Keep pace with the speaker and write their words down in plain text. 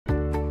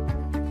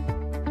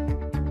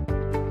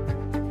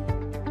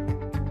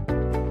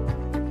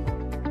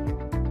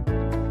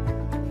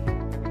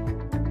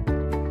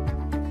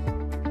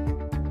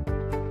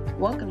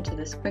Welcome to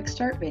this quick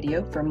start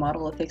video for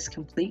Modelithics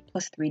Complete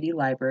plus 3D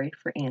Library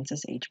for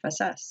Ansys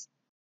HFSS.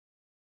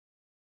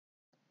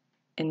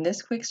 In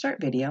this quick start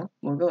video,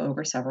 we'll go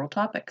over several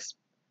topics.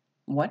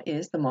 What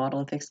is the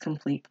Modelithics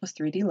Complete plus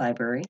 3D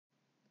Library?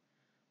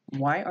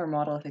 Why are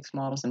Modelithics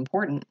models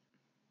important?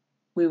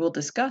 We will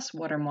discuss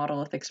what are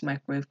Modelithics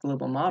Microwave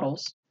Global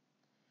Models,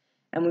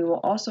 and we will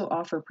also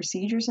offer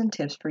procedures and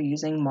tips for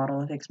using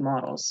Modelithics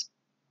models.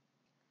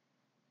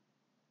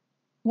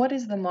 What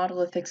is the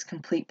Modelithics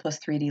Complete plus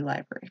 3D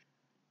Library?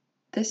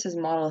 This is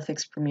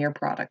Modelithics' premier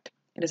product.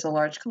 It is a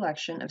large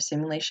collection of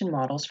simulation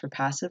models for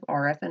passive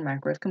RF and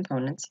microwave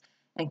components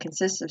and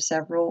consists of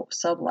several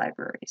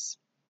sub-libraries.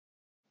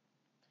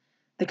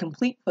 The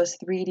Complete plus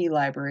 3D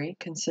Library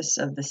consists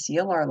of the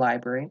CLR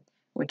library,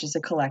 which is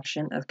a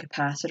collection of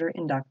capacitor,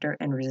 inductor,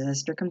 and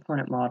resistor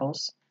component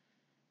models.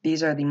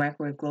 These are the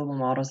microwave global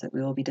models that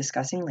we will be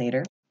discussing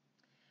later.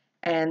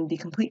 And the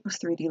Complete plus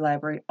 3D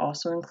library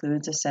also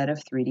includes a set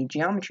of 3D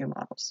geometry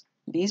models.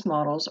 These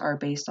models are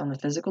based on the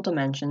physical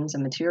dimensions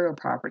and material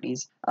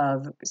properties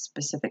of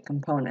specific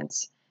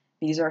components.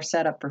 These are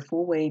set up for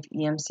full-wave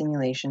EM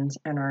simulations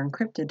and are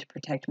encrypted to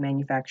protect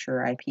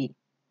manufacturer IP.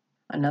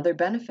 Another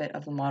benefit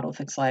of the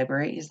Modelithics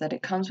library is that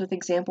it comes with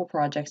example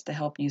projects to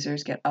help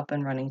users get up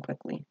and running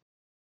quickly.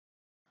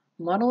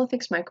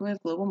 Modelithics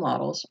Microwave Global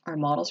Models are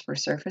models for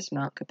surface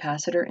mount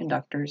capacitor,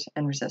 inductors,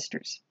 and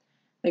resistors.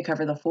 They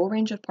cover the full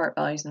range of part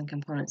values in the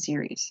component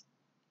series.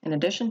 In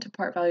addition to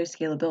part value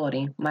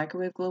scalability,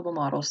 microwave global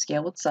models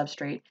scale with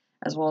substrate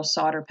as well as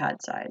solder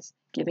pad size,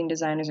 giving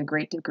designers a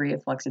great degree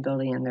of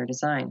flexibility in their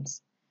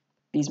designs.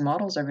 These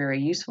models are very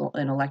useful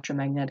in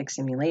electromagnetic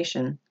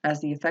simulation,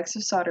 as the effects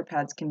of solder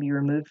pads can be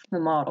removed from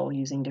the model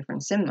using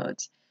different sim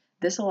modes.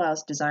 This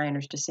allows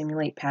designers to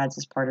simulate pads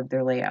as part of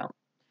their layout.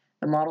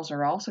 The models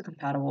are also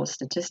compatible with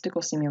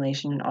statistical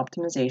simulation and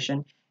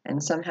optimization,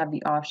 and some have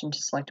the option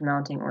to select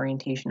mounting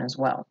orientation as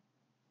well.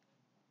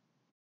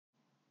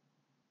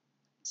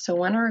 So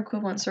when are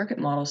equivalent circuit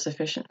models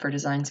sufficient for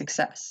design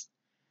success?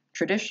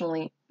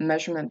 Traditionally,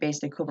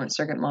 measurement-based equivalent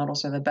circuit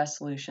models are the best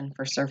solution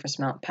for surface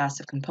mount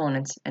passive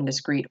components and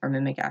discrete or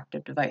mimic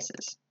active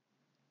devices.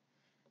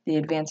 The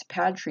advanced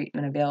pad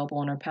treatment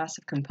available in our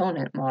passive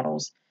component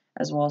models,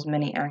 as well as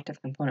many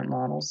active component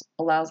models,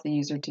 allows the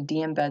user to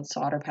de-embed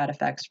solder pad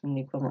effects from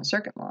the equivalent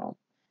circuit model.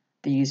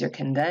 The user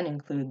can then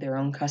include their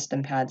own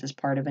custom pads as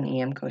part of an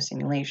EM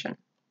co-simulation.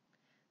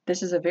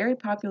 This is a very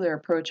popular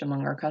approach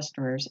among our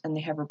customers, and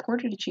they have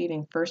reported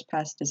achieving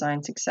first-pass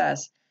design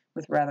success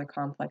with rather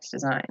complex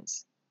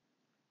designs.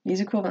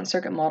 These equivalent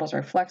circuit models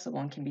are flexible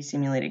and can be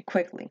simulated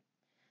quickly.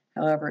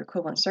 However,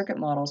 equivalent circuit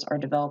models are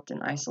developed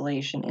in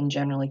isolation and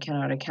generally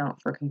cannot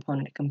account for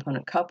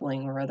component-to-component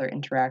coupling or other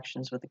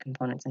interactions with the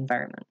component's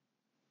environment.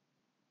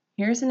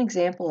 Here's an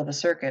example of a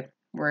circuit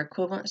where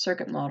equivalent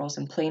circuit models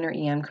in planar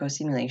EM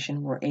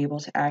co-simulation were able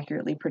to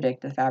accurately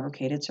predict the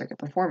fabricated circuit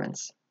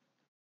performance.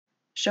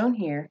 Shown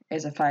here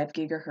is a 5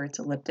 GHz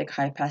elliptic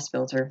high-pass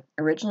filter,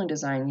 originally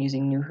designed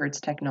using New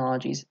Hertz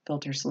Technologies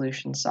filter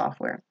solutions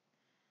software.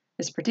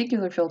 This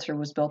particular filter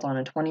was built on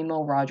a 20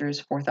 mm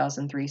Rogers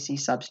 4003C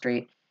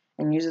substrate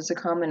and uses a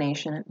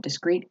combination of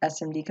discrete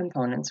SMD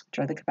components, which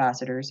are the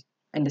capacitors,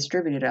 and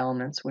distributed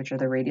elements, which are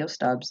the radial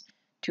stubs,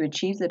 to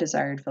achieve the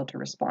desired filter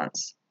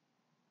response.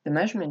 The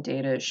measurement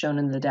data is shown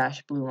in the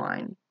dashed blue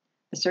line.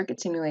 The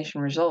circuit simulation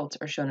results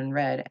are shown in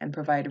red and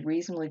provide a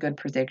reasonably good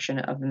prediction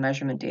of the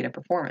measurement data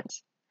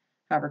performance.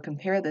 However,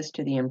 compare this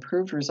to the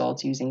improved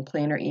results using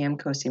planar EM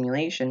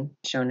co-simulation,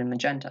 shown in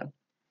magenta.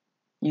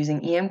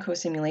 Using EM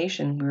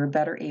co-simulation, we were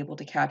better able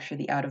to capture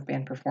the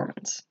out-of-band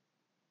performance.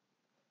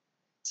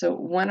 So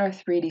when are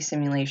 3D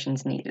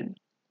simulations needed?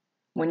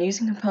 When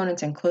using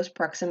components in close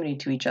proximity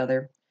to each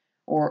other,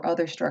 or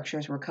other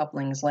structures where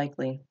coupling is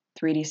likely,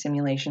 3D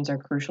simulations are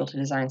crucial to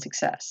design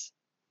success.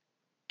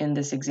 In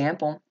this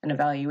example, an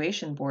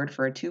evaluation board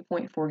for a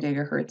 2.4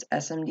 GHz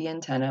SMD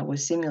antenna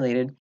was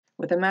simulated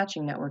with a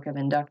matching network of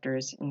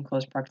inductors in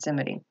close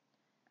proximity.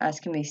 As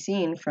can be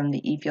seen from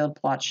the E-field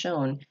plot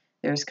shown,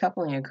 there is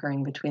coupling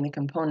occurring between the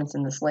components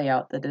in this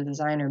layout that the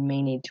designer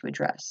may need to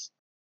address.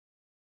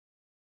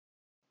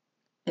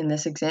 In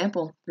this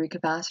example, 3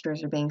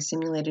 capacitors are being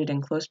simulated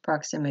in close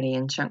proximity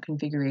in chunk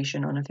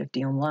configuration on a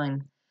 50 ohm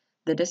line.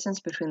 The distance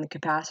between the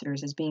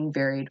capacitors is being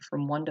varied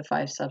from 1 to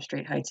 5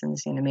 substrate heights in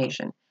this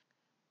animation.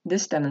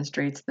 This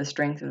demonstrates the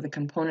strength of the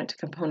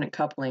component-to-component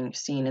coupling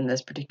seen in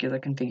this particular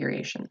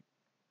configuration.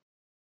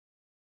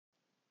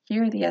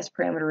 Here are the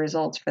S-parameter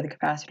results for the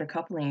capacitor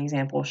coupling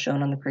example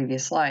shown on the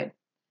previous slide.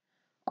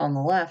 On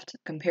the left,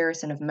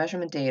 comparison of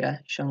measurement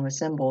data, shown with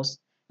symbols,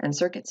 and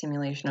circuit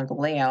simulation of the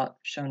layout,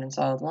 shown in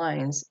solid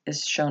lines,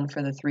 is shown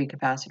for the 3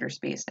 capacitor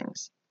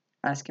spacings.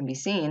 As can be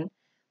seen,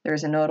 there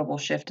is a notable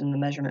shift in the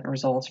measurement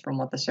results from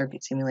what the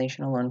circuit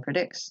simulation alone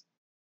predicts.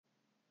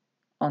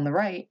 On the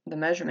right, the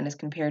measurement is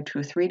compared to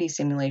a 3D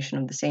simulation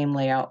of the same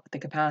layout with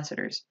the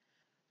capacitors.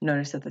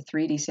 Notice that the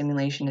 3D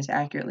simulation is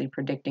accurately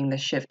predicting the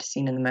shift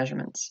seen in the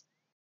measurements.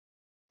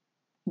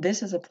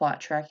 This is a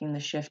plot tracking the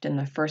shift in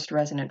the first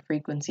resonant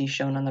frequency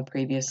shown on the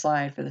previous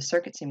slide for the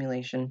circuit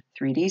simulation,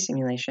 3D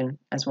simulation,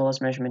 as well as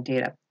measurement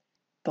data.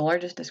 The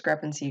largest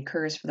discrepancy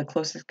occurs for the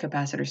closest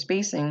capacitor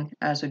spacing,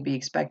 as would be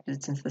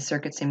expected since the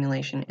circuit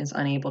simulation is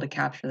unable to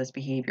capture this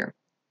behavior.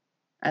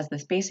 As the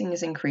spacing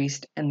is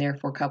increased and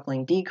therefore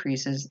coupling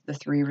decreases, the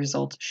three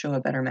results show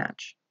a better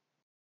match.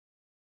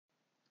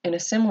 In a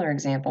similar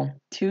example,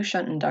 two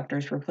shunt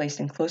inductors were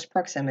placed in close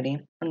proximity,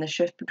 and the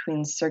shift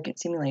between circuit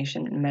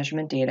simulation and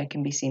measurement data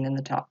can be seen in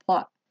the top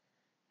plot.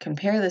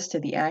 Compare this to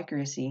the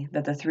accuracy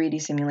that the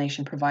 3D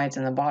simulation provides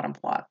in the bottom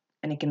plot,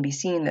 and it can be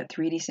seen that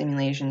 3D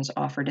simulations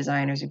offer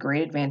designers a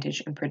great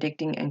advantage in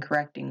predicting and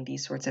correcting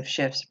these sorts of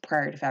shifts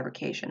prior to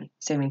fabrication,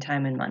 saving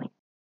time and money.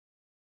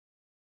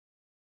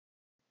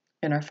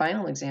 In our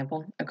final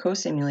example, a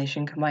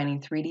co-simulation combining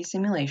 3D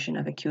simulation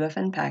of a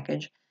QFN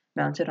package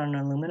mounted on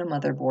an aluminum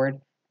motherboard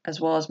as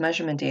well as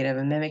measurement data of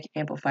a MMIC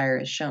amplifier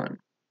is shown.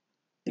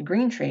 The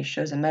green trace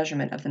shows a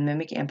measurement of the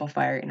MMIC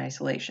amplifier in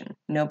isolation.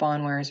 No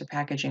bond wires or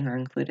packaging are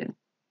included.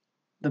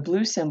 The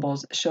blue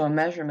symbols show a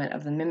measurement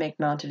of the MMIC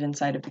mounted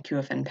inside of the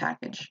QFN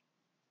package.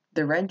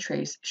 The red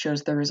trace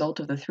shows the result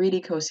of the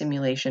 3D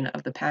co-simulation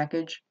of the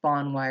package,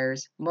 bond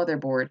wires,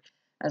 motherboard,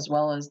 as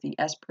well as the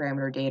S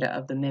parameter data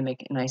of the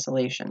MMIC in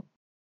isolation.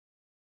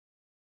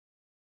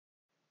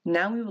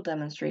 Now we will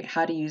demonstrate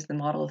how to use the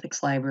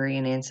Modelithics Library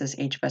in Ansys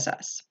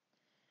HFSS.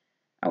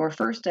 Our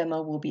first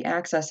demo will be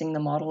accessing the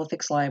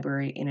Modelithics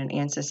Library in an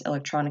Ansys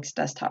electronics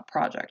desktop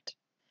project.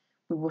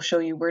 We will show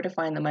you where to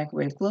find the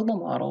Microwave Global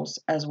Models,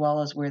 as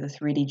well as where the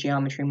 3D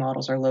geometry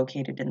models are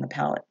located in the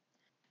palette.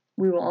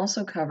 We will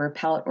also cover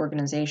palette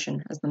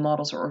organization, as the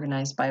models are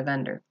organized by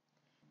vendor.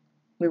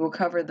 We will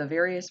cover the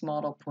various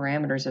model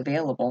parameters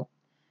available,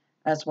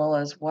 as well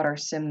as what are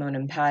sim mode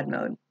and pad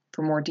mode.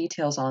 For more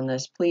details on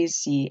this, please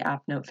see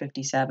App Note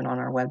 57 on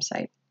our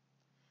website.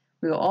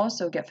 We will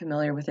also get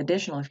familiar with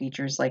additional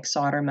features like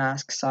solder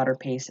mask, solder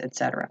paste,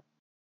 etc.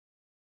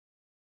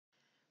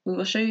 We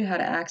will show you how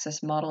to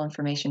access model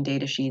information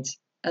datasheets,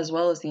 as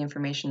well as the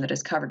information that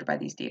is covered by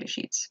these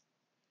datasheets.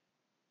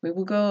 We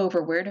will go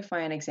over where to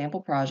find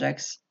example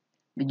projects,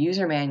 the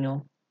user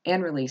manual,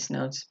 and release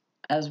notes,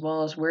 as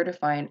well as where to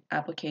find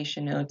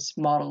application notes,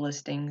 model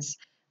listings,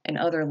 and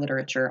other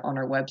literature on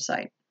our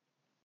website.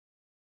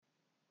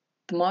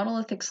 The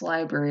Modelithics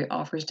Library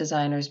offers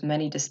designers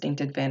many distinct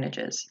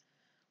advantages,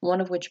 one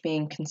of which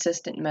being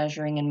consistent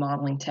measuring and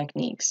modeling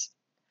techniques.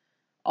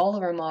 All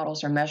of our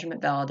models are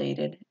measurement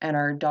validated and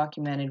are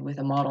documented with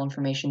a model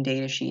information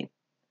datasheet.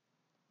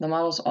 The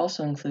models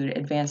also include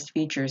advanced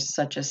features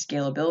such as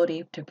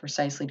scalability to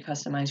precisely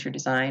customize your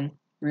design,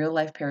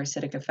 real-life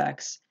parasitic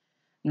effects,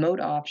 mode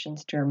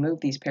options to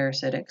remove these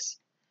parasitics,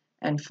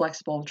 and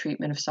flexible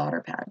treatment of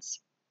solder pads.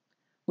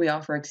 We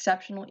offer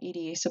exceptional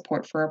EDA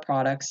support for our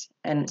products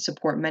and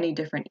support many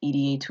different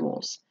EDA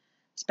tools.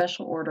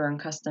 Special order and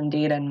custom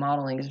data and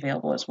modeling is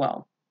available as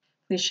well.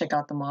 Please check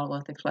out the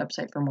Modelithics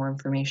website for more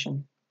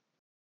information.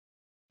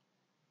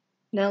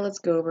 Now let's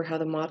go over how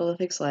the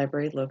Modelithics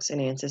Library looks in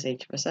Ansys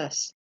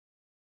HFSS.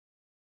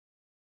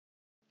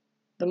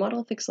 The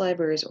Modelithics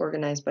Library is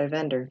organized by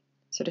vendor,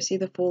 so to see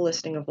the full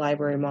listing of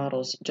library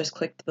models, just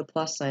click the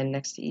plus sign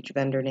next to each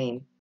vendor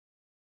name.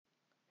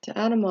 To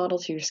add a model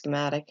to your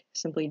schematic,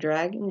 simply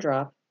drag and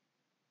drop,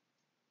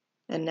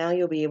 and now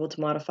you'll be able to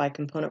modify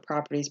component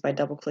properties by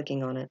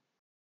double-clicking on it.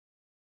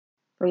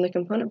 From the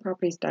Component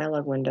Properties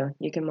dialog window,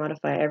 you can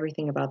modify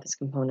everything about this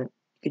component.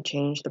 You could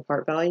change the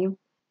part value,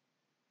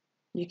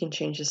 you can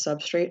change the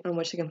substrate on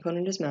which the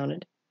component is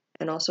mounted,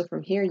 and also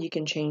from here you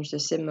can change the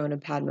sim mode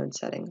and pad mode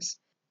settings.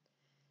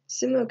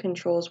 Sim mode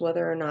controls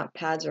whether or not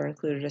pads are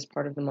included as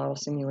part of the model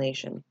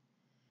simulation.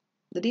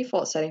 The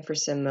default setting for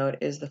sim mode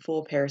is the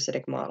full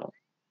parasitic model.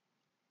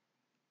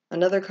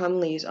 Another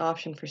commonly used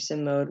option for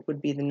sim mode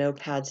would be the no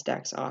pad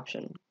stacks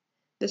option.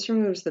 This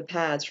removes the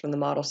pads from the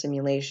model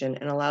simulation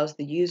and allows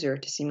the user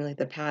to simulate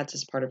the pads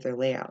as part of their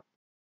layout.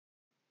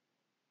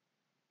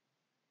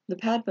 The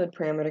pad mode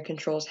parameter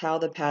controls how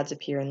the pads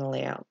appear in the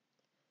layout.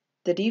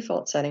 The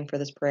default setting for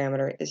this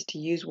parameter is to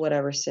use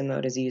whatever sim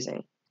mode is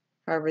using.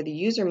 However, the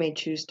user may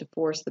choose to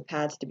force the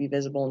pads to be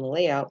visible in the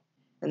layout,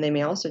 and they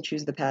may also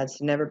choose the pads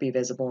to never be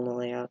visible in the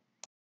layout.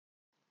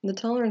 The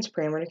tolerance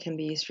parameter can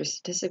be used for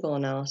statistical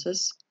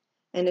analysis,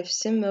 and if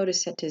sim mode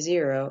is set to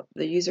 0,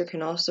 the user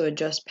can also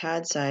adjust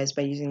pad size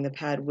by using the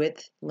pad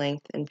width,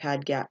 length, and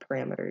pad gap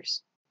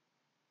parameters.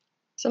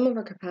 Some of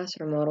our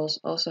capacitor models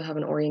also have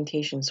an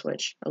orientation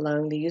switch,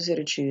 allowing the user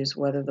to choose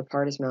whether the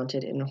part is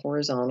mounted in a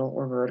horizontal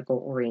or vertical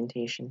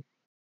orientation.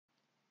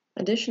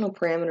 Additional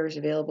parameters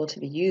available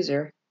to the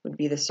user would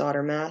be the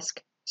solder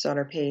mask,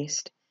 solder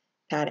paste,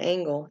 pad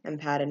angle, and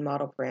pad and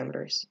model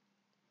parameters.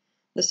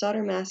 The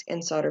solder mask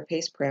and solder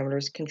paste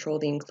parameters control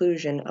the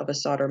inclusion of a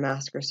solder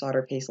mask or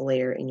solder paste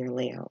layer in your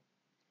layout.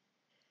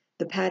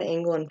 The pad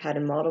angle and pad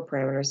and model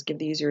parameters give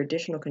the user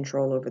additional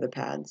control over the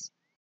pads.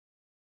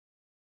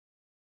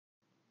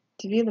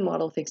 To view the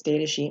Modelithics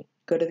datasheet,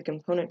 go to the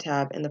Component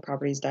tab in the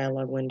Properties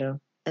dialog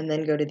window, and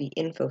then go to the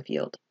Info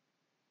field.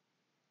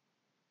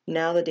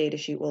 Now the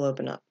datasheet will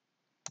open up.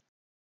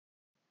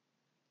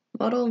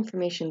 Model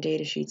information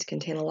datasheets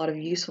contain a lot of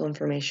useful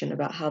information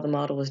about how the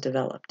model was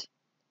developed.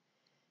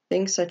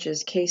 Things such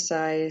as case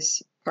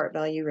size, part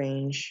value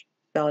range,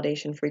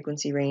 validation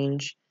frequency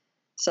range,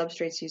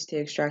 substrates used to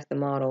extract the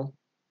model,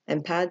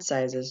 and pad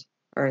sizes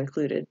are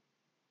included.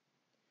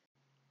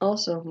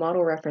 Also,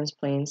 model reference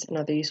planes and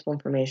other useful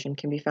information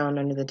can be found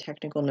under the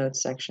Technical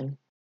Notes section.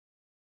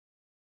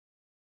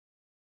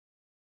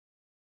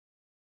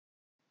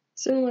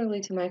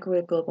 Similarly to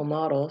Microwave Global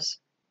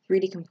Models,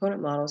 3D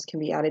component models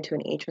can be added to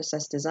an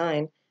HFSS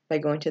design by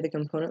going to the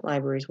Component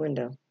Libraries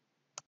window.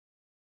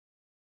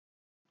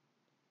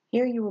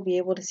 Here you will be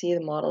able to see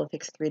the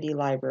Modelithics 3D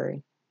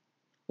Library.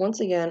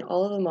 Once again,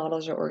 all of the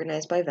models are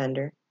organized by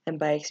vendor, and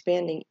by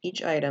expanding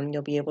each item,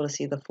 you'll be able to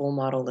see the full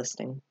model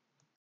listing.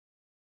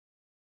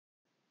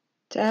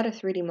 To add a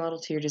 3D model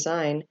to your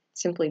design,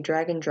 simply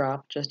drag and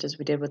drop, just as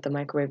we did with the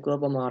Microwave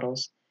Global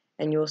Models,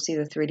 and you will see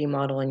the 3D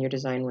model in your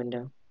design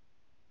window.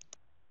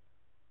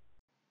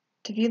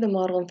 To view the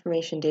model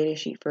information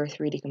datasheet for a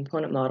 3D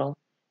component model,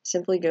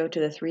 simply go to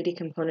the 3D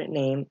component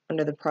name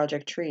under the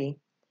project tree,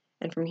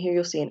 and from here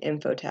you'll see an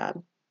Info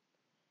tab.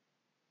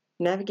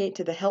 Navigate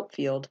to the Help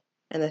field,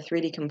 and the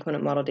 3D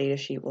component model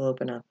datasheet will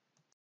open up.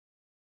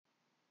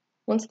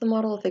 Once the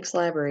Modelithics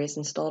Library is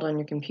installed on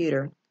your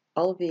computer,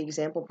 all of the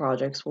example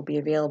projects will be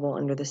available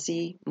under the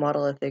C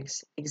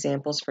Modelithics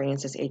Examples for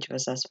Ansys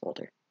HFSS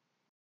folder.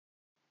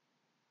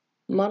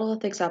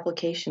 Modelithics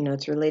application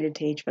notes related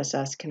to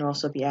HFSS can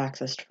also be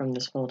accessed from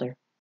this folder.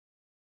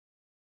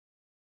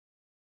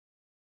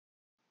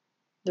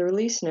 The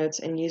release notes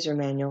and user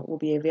manual will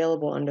be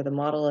available under the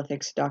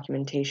Modelithics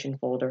documentation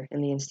folder in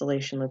the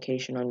installation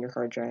location on your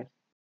hard drive.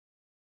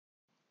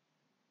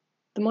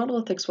 The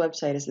Modelithics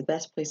website is the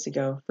best place to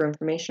go for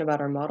information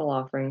about our model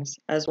offerings,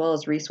 as well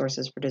as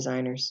resources for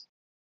designers.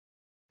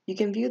 You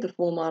can view the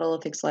full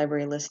Modelithics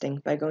library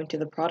listing by going to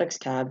the Products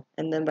tab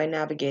and then by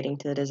navigating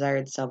to the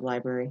desired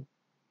sub-library.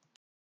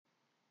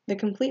 The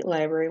Complete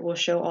Library will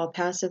show all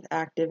passive,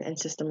 active, and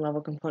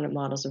system-level component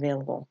models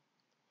available.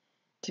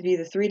 To view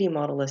the 3D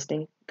model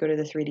listing, go to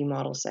the 3D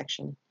Models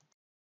section.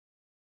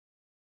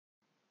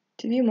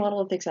 To view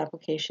Modelithics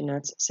application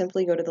notes,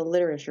 simply go to the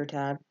Literature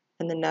tab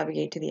and then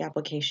navigate to the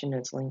Application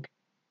Notes link.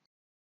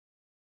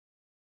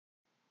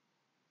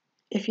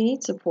 If you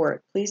need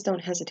support, please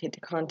don't hesitate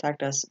to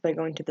contact us by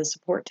going to the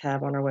Support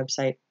tab on our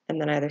website and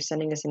then either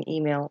sending us an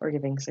email or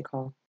giving us a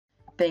call.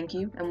 Thank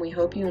you, and we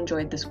hope you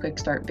enjoyed this quick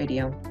start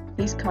video.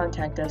 Please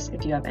contact us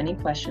if you have any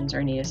questions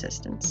or need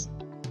assistance.